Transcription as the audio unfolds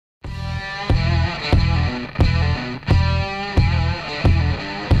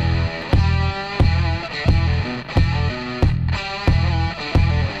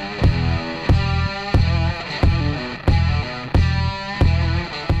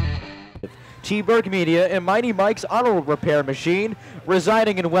T-Berg Media and Mighty Mike's Auto Repair Machine.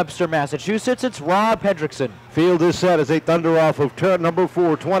 Residing in Webster, Massachusetts, it's Rob Hendrickson. Field is set as they thunder off of turn number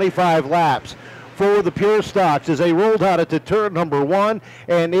 4, 25 laps. For the pure stocks as they rolled out it to turn number 1,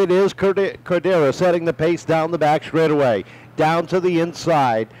 and it is Cordera setting the pace down the back straightaway. Down to the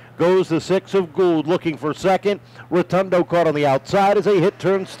inside goes the 6 of Gould looking for second. Rotundo caught on the outside as they hit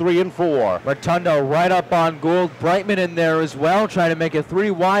turns 3 and 4. Rotundo right up on Gould. Brightman in there as well, trying to make it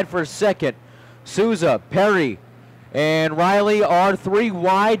 3 wide for second. Souza, Perry, and Riley are 3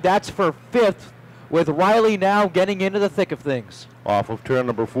 wide. That's for 5th, with Riley now getting into the thick of things. Off of turn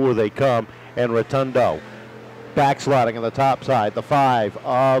number 4 they come, and Rotundo backsliding on the top side. The 5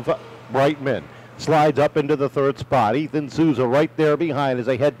 of Brightman slides up into the 3rd spot. Ethan Souza right there behind as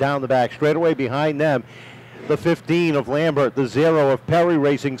they head down the back straightaway. Behind them, the 15 of Lambert, the 0 of Perry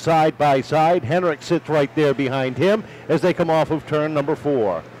racing side by side. Henrik sits right there behind him as they come off of turn number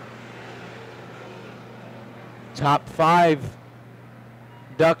 4. Top 5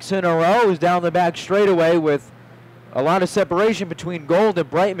 ducks in a row down the back straightaway with a lot of separation between Gould and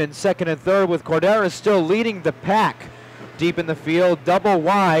Brightman, 2nd and 3rd, with Cordera still leading the pack. Deep in the field, double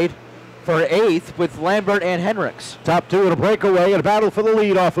wide for 8th with Lambert and Hendricks. Top 2 in a breakaway and a battle for the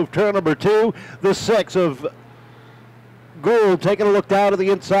lead off of turn number 2. The 6 of Gould taking a look down to the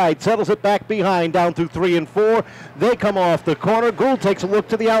inside, settles it back behind down through 3 and 4. They come off the corner. Gould takes a look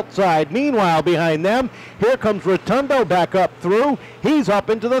to the outside. Meanwhile, behind them, here comes Rotundo back up through. He's up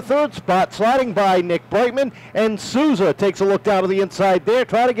into the 3rd spot, sliding by Nick Brightman, and Souza takes a look down to the inside there,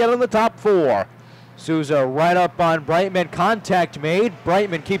 trying to get in the top 4. Souza right up on Brightman. Contact made.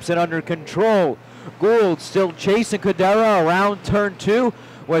 Brightman keeps it under control. Gould still chasing Cordera around turn 2,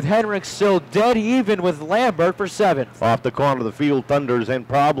 with Henrik still dead even with Lambert for 7th. Off the corner of the field, thunders and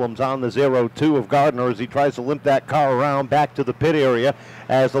problems on the 0-2 of Gardner as he tries to limp that car around back to the pit area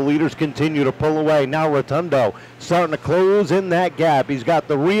as the leaders continue to pull away. Now Rotundo starting to close in that gap. He's got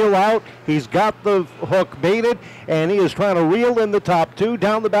the reel out, he's got the hook baited, and he is trying to reel in the top 2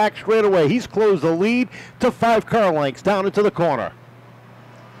 down the back straightaway. He's closed the lead to 5 car lengths down into the corner.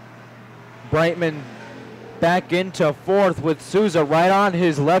 Brightman back into 4th with Souza right on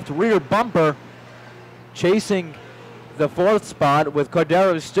his left rear bumper, chasing the 4th spot with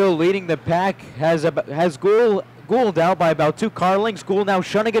Cordero still leading the pack. Has Gould out by about 2 car lengths. Gould now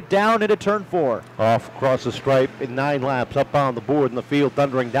shunning it down into turn 4. Off across the stripe in 9 laps up on the board in the field,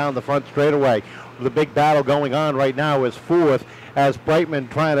 thundering down the front straightaway. The big battle going on right now is 4th as Brightman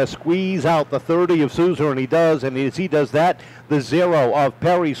trying to squeeze out the 30 of Souza, and he does, and as he does that, the 0 of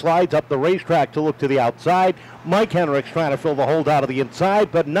Perry slides up the racetrack to look to the outside. Mike Henricks trying to fill the hold out of the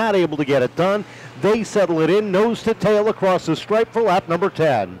inside, but not able to get it done. They settle it in, nose to tail across the stripe for lap number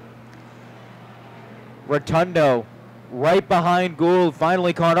 10. Rotundo right behind Gould,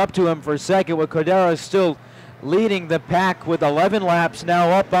 finally caught up to him for 2nd, with Cordera still leading the pack with 11 laps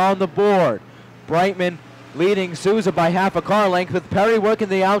now up on the board. Brightman leading Souza by half a car length, with Perry working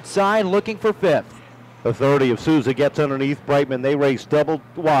the outside looking for 5th. The 30 of Souza gets underneath Brightman. They race double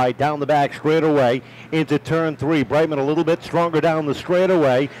wide down the back straightaway into turn 3. Brightman a little bit stronger down the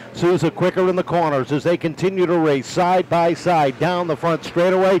straightaway. Souza quicker in the corners as they continue to race side by side down the front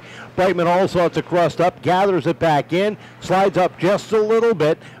straightaway. Brightman all sorts of crust up, gathers it back in, slides up just a little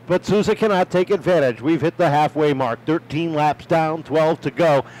bit, but Souza cannot take advantage. We've hit the halfway mark. 13 laps down, 12 to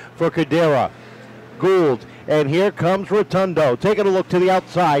go for Cordera. Gould, and here comes Rotundo taking a look to the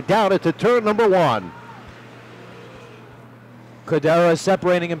outside down into turn number 1. Cordera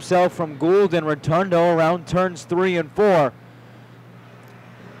separating himself from Gould and Rotundo around turns 3 and 4.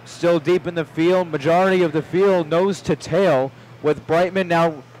 Still deep in the field, majority of the field nose to tail, with Brightman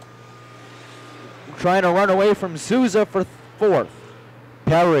now trying to run away from Souza for 4th.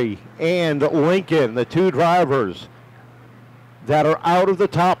 Perry and Lincoln, the 2 drivers that are out of the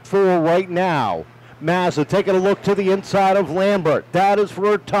top 4 right now. Mazza taking a look to the inside of Lambert. That is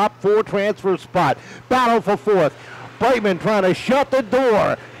for a top 4 transfer spot. Battle for 4th. Brightman trying to shut the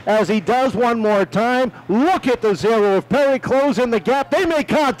door as he does one more time. Look at the 0 of Perry closing the gap. They make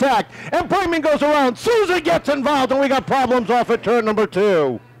contact, and Brightman goes around. Souza gets involved, and we got problems off at turn number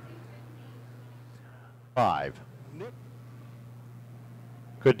 2. 5.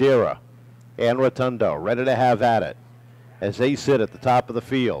 Cordera and Rotundo ready to have at it as they sit at the top of the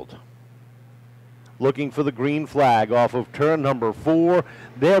field, looking for the green flag off of turn number 4.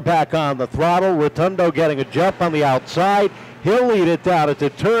 They're back on the throttle. Rotundo getting a jump on the outside. He'll lead it down into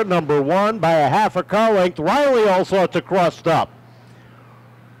turn number 1 by a half a car length. Riley all sorts of crust up.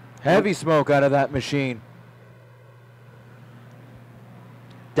 Heavy smoke out of that machine.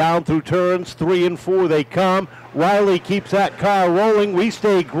 Down through turns 3 and 4 they come. Riley keeps that car rolling. We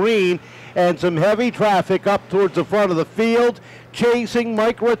stay green, and some heavy traffic up towards the front of the field, chasing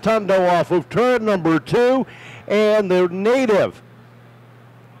Mike Rotundo off of turn number 2, and the native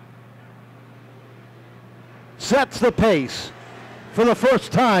sets the pace for the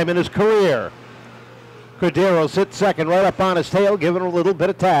first time in his career. Cordero sits second, right up on his tail, giving a little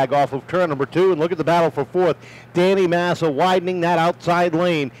bit of tag off of turn number 2. And look at the battle for fourth. Danny Massa widening that outside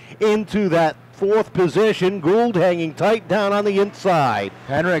lane into that fourth position. Gould hanging tight down on the inside.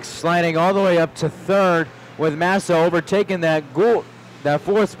 Henricks sliding all the way up to third, with Massa overtaking that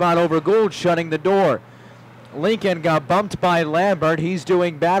fourth spot over Gould, shutting the door. Lincoln got bumped by Lambert. He's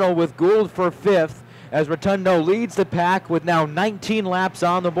doing battle with Gould for fifth, as Rotundo leads the pack with now 19 laps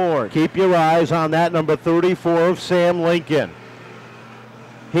on the board. Keep your eyes on that number 34 of Sam Lincoln.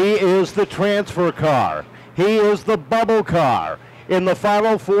 He is the transfer car. He is the bubble car in the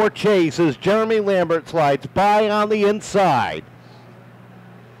final 4 chase as Jeremy Lambert slides by on the inside.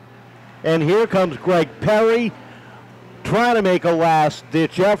 And here comes Greg Perry trying to make a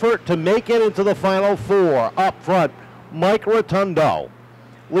last-ditch effort to make it into the final 4. Up front, Mike Rotundo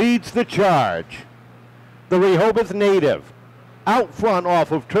leads the charge. The Rehoboth native out front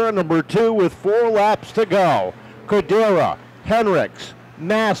off of turn number 2 with 4 laps to go. Cordera, Henricks,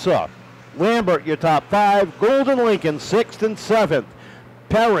 Massa, Lambert, your top 5. Golden Lincoln, 6th and 7th.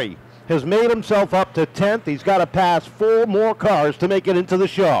 Perry has made himself up to 10th. He's got to pass 4 more cars to make it into the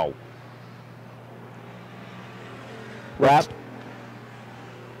show.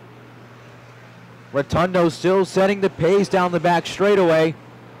 Rotundo still setting the pace down the back straightaway.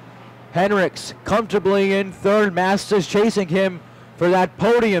 Henricks comfortably in third. Massa's chasing him for that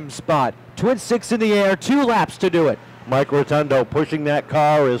podium spot. Twin six in the air, 2 laps to do it. Mike Rotundo pushing that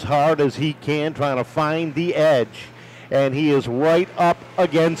car as hard as he can, trying to find the edge, and he is right up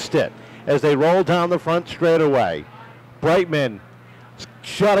against it as they roll down the front straightaway. Brightman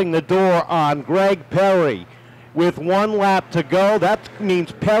shutting the door on Greg Perry with 1 lap to go. That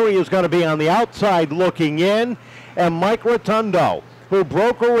means Perry is going to be on the outside looking in, and Mike Rotundo, who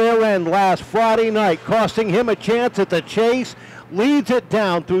broke a rear end last Friday night, costing him a chance at the chase, leads it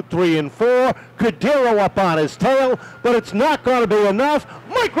down through 3 and 4. Cordero up on his tail, but it's not going to be enough.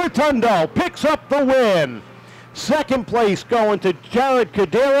 Mike Rotundo picks up the win. Second place going to Jared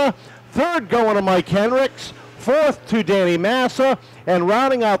Cordero. Third going to Mike Henricks. Fourth to Danny Massa. And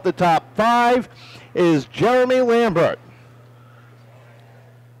rounding out the top 5 is Jeremy Lambert.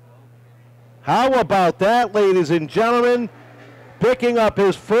 How about that, ladies and gentlemen? Picking up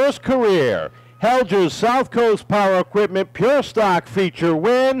his first career Helger's South Coast Power Equipment Pure Stock feature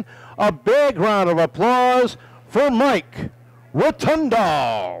win. A big round of applause for Mike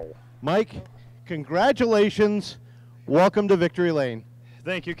Rotundo. Mike, congratulations. Welcome to Victory Lane.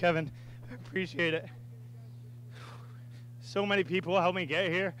 Thank you, Kevin. I appreciate it. So many people help me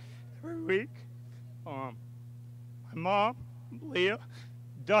get here every week. My mom, Leah,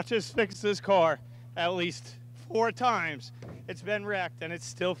 Duchess fixed this car at least 4 times. It's been wrecked and it's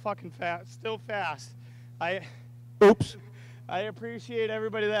still fucking fast, still fast. I appreciate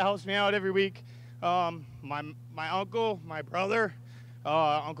everybody that helps me out every week. My uncle, my brother,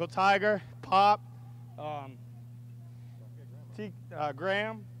 Uncle Tiger, Pop,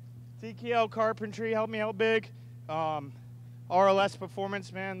 Graham, TKL Carpentry helped me out big. RLS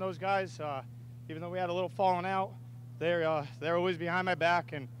Performance, man, those guys, even though we had a little falling out, they're always behind my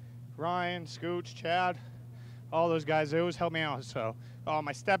back. And Ryan, Scooch, Chad, all those guys, they always help me out. So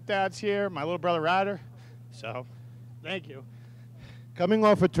my stepdad's here, my little brother Ryder. So thank you. Coming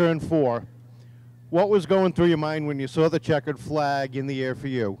off of turn 4, what was going through your mind when you saw the checkered flag in the air for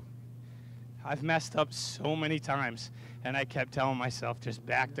you? I've messed up so many times, and I kept telling myself, just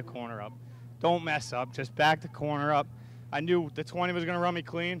back the corner up. Don't mess up, just back the corner up. I knew the 20 was going to run me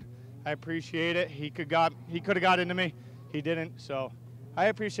clean. I appreciate it. He could have got into me. He didn't. So I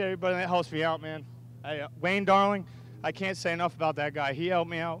appreciate everybody that helps me out, man. Wayne Darling, I can't say enough about that guy. He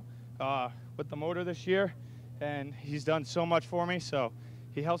helped me out with the motor this year, and he's done so much for me. So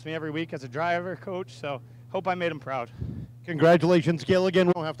he helps me every week as a driver, coach. So hope I made him proud. Congratulations, Gilligan.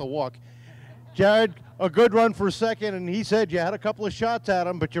 We don't have to walk. Jared, a good run for second, and he said you had a couple of shots at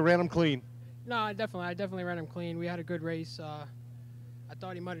him, but you ran him clean. No, I definitely ran him clean. We had a good race. I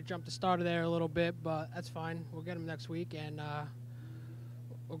thought he might have jumped the starter there a little bit, but that's fine. We'll get him next week, and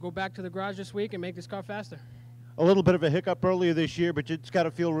we'll go back to the garage this week and make this car faster. A little bit of a hiccup earlier this year, but it's got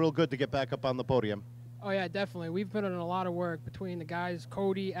to feel real good to get back up on the podium. Oh, yeah, definitely. We've put in a lot of work between the guys,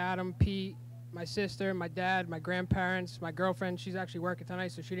 Cody, Adam, Pete, my sister, my dad, my grandparents, my girlfriend. She's actually working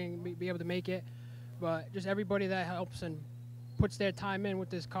tonight, so she didn't be able to make it. But just everybody that helps and puts their time in with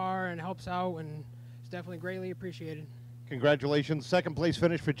this car and helps out, and it's definitely greatly appreciated. Congratulations. Second place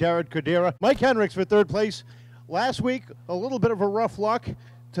finish for Jared Cordera. Mike Hendricks for third place. Last week, a little bit of a rough luck.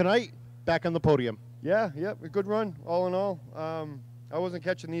 Tonight, back on the podium. Yeah, a good run, all in all. I wasn't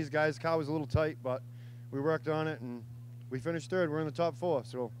catching these guys. Car was a little tight, but we worked on it, and we finished third. We're in the top 4,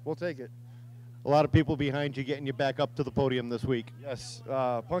 so we'll take it. A lot of people behind you getting you back up to the podium this week. Yes,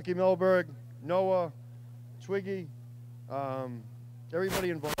 Punky Milberg, Noah, Twiggy, everybody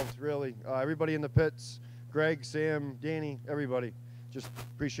involved, really. Everybody in the pits, Greg, Sam, Danny, everybody. Just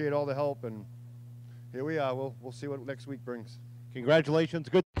appreciate all the help, and here we are. We'll see what next week brings. Congratulations.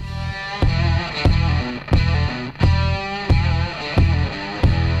 Good.